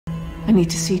I need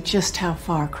to see just how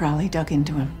far Crowley dug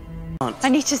into him. I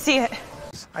need to see it.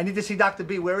 I need to see Dr.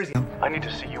 B. Where is he? I need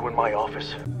to see you in my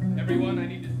office. Everyone, I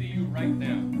need to see you right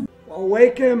now. Well,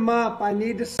 wake him up. I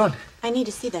need to... I need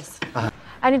to see this.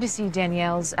 I need to see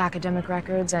Danielle's academic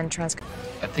records and I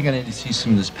think I need to see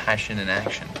some of this passion in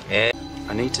action.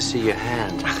 I need to see your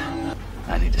hand.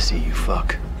 I need to see you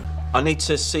fuck. I need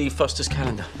to see Foster's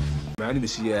calendar. I need to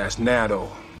see your ass now,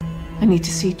 though. I need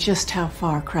to see just how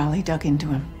far Crowley dug into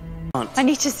him. I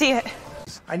need to see it.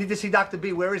 I need to see Dr.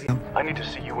 B. Where is he? I need to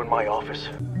see you in my office.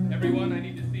 Everyone, I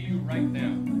need to see you right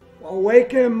now. Well,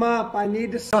 wake him up. I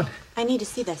need to... I need to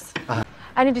see this.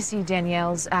 I need to see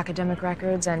Danielle's academic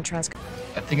records and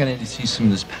I think I need to see some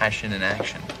of this passion in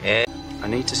action. I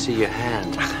need to see your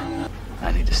hand.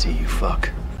 I need to see you fuck.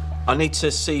 I need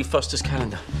to see Foster's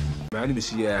calendar. I need to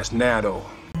see your ass now, though.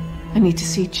 I need to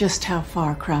see just how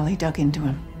far Crowley dug into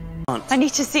him. I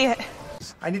need to see it.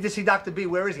 I need to see Dr. B.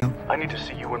 Where is he? I need to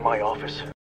see you in my office.